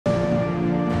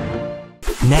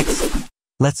Next,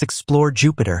 let's explore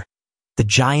Jupiter, the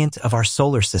giant of our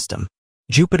solar system.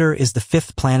 Jupiter is the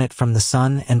fifth planet from the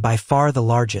Sun and by far the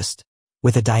largest,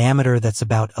 with a diameter that's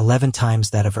about 11 times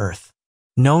that of Earth.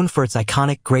 Known for its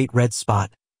iconic Great Red Spot,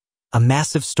 a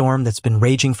massive storm that's been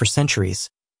raging for centuries,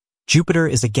 Jupiter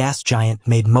is a gas giant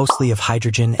made mostly of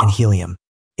hydrogen and helium.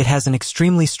 It has an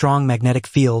extremely strong magnetic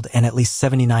field and at least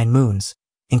 79 moons,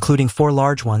 including 4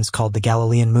 large ones called the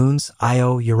Galilean moons,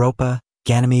 Io, Europa,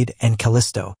 Ganymede, and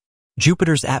Callisto.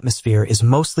 Jupiter's atmosphere is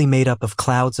mostly made up of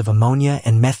clouds of ammonia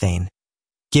and methane,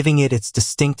 giving it its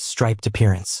distinct striped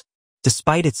appearance.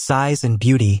 Despite its size and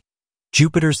beauty,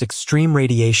 Jupiter's extreme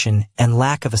radiation and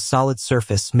lack of a solid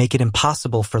surface make it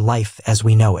impossible for life as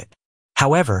we know it.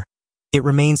 However, it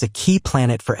remains a key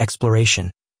planet for exploration,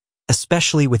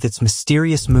 especially with its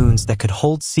mysterious moons that could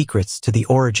hold secrets to the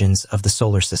origins of the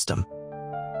solar system.